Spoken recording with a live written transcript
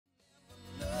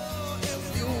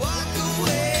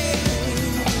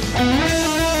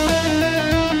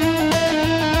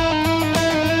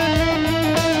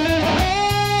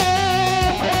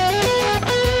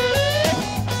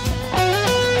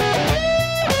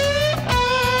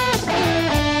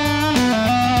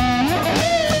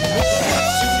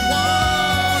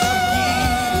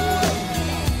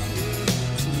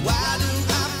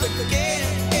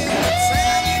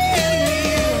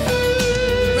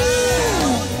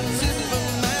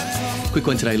Quick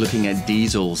one today, looking at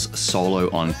Diesel's solo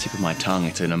on Tip of My Tongue.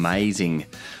 It's an amazing,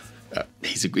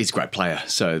 he's a great player,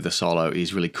 so the solo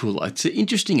is really cool. It's an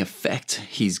interesting effect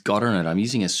he's got on it. I'm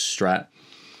using a Strat,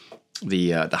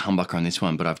 the humbucker on this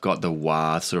one, but I've got the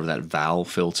wah, sort of that vowel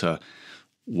filter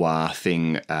wah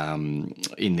thing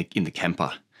in the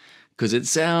Kemper. Because it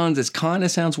kind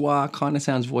of sounds wah, kind of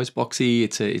sounds voice boxy.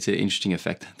 It's an interesting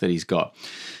effect that he's got.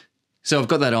 So I've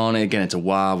got that on. Again, it's a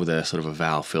wah with a sort of a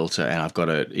vowel filter, and I've got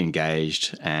it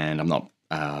engaged, and I'm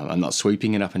not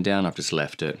sweeping it up and down. I've just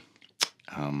left it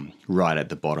right at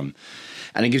the bottom,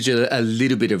 and it gives you a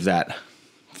little bit of that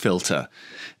filter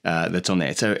that's on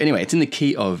there. So anyway, it's in the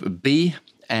key of B,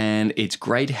 and it's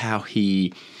great how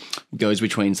he goes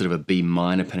between sort of a B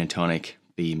minor pentatonic,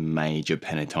 B major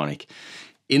pentatonic.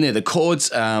 In there, the chords,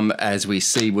 as we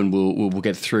see when we'll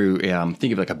get through,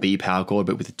 think of like a B power chord,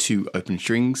 but with the two open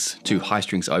strings, two high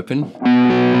strings open.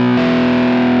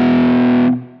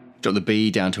 Drop the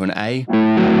B down to an A,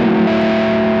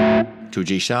 to a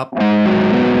G sharp,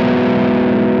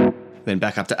 then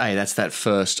back up to A. That's that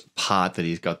first part that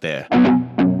he's got there.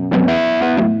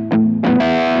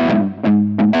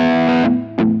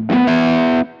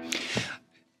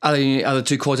 Other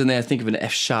two chords in there, think of an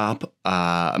F sharp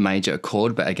major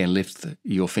chord, but again, lift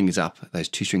your fingers up, those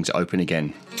two strings open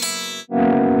again.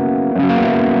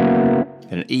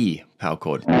 And an E power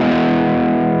chord.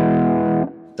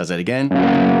 Does that again.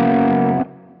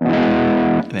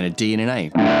 And then a D and an A.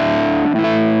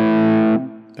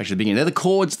 Back to the beginning. They're the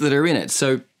chords that are in it.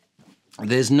 So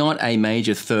there's not a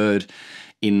major third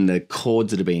in the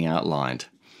chords that are being outlined.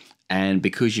 And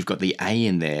because you've got the A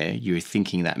in there, you're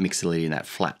thinking that mixolydian, that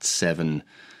flat 7,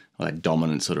 or that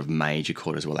dominant sort of major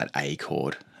chord as well, that A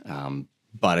chord.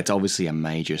 But it's obviously a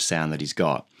major sound that he's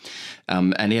got.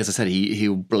 And as I said,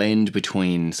 he'll blend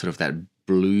between sort of that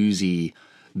bluesy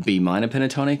B minor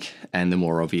pentatonic and the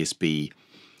more obvious B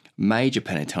major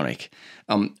pentatonic.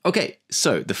 Okay,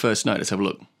 so the first note, let's have a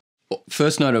look.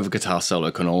 First note of a guitar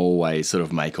solo can always sort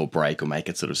of make or break or make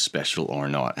it sort of special or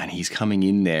not. And he's coming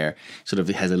in there, sort of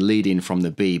has a lead in from the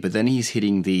B, but then he's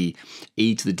hitting the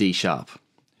E to the D sharp.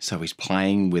 So he's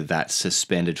playing with that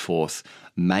suspended fourth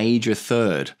major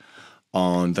third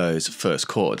on those first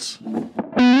chords.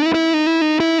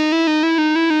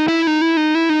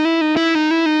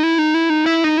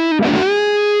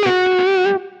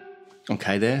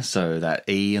 Okay there, so that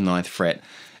E and 9th fret,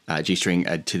 G string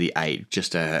to the 8,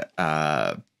 just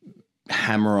a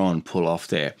hammer on pull off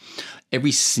there.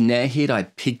 Every snare hit I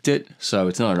picked it, so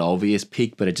it's not an obvious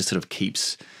pick, but it just sort of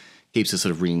keeps it sort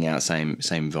of ringing out same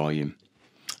volume.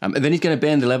 And then he's going to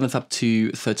bend the 11th up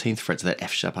to 13th fret, so that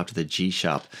F sharp up to the G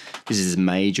sharp. This is his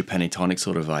major pentatonic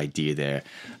sort of idea there.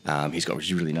 He's got, which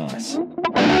is really nice.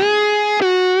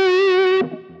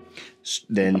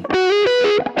 Then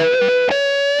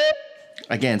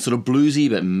again, sort of bluesy,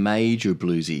 but major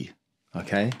bluesy,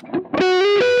 okay?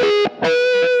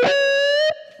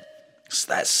 So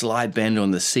that slide bend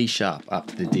on the C sharp up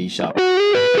to the D sharp.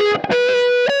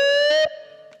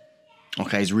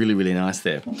 Okay, it's really, really nice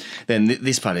there. Then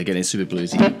this part again is super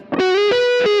bluesy.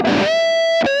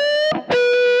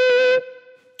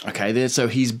 Okay, there, so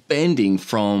he's bending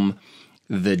from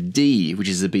the D, which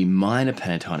is the B minor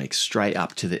pentatonic, straight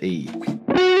up to the E.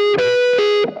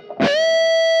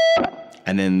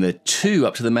 And then the 2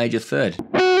 up to the major third.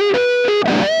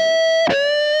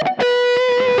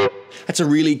 That's a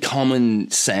really common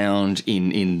sound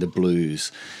in the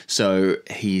blues. So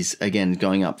he's, again,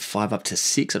 going up 5 up to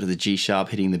 6 up to the G sharp,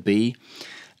 hitting the B,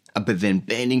 but then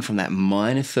bending from that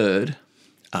minor third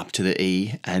up to the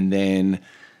E, and then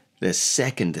the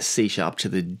second, the C sharp, to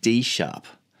the D sharp.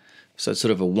 So it's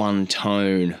sort of a one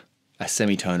tone, a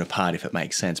semitone apart, if it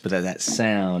makes sense, but that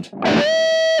sound...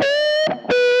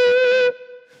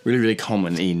 really, really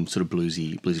common in sort of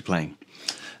bluesy playing.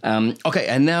 Okay,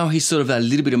 and now he's sort of a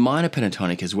little bit of minor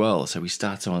pentatonic as well. So he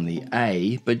starts on the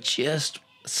A, but just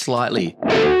slightly.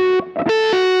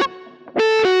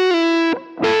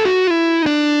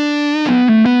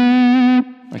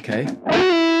 Okay.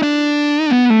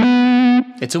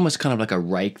 It's almost kind of like a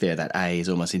rake there. That A is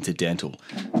almost incidental,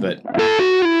 but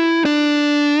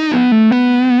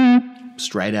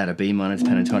straight out of B minor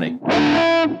pentatonic.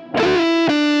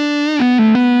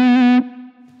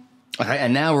 Okay,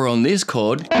 and now we're on this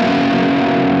chord.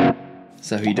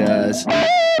 So he does...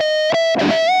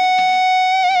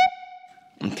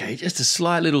 Okay, just a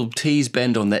slight little tease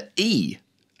bend on the E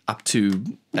up to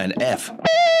an F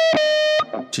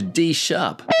to D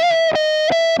sharp.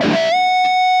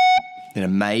 Then a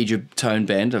major tone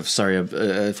bend of,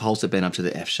 a whole bend up to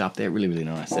the F sharp there. Really, really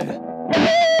nice there.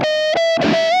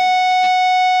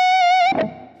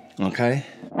 Okay.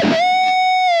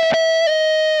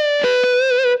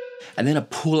 And then a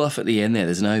pull off at the end there.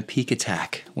 There's no pick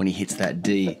attack when he hits that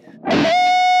D.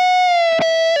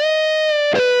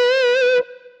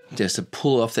 Just a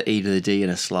pull off the E to the D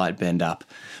and a slight bend up,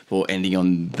 or ending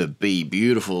on the B.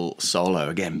 Beautiful solo.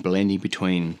 Again, blending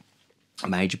between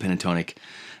major pentatonic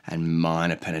and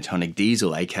minor pentatonic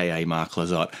diesel, aka Mark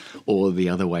Lizotte, or the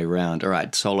other way round. All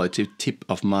right, solo to tip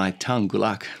of my tongue. Good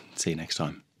luck. See you next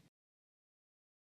time.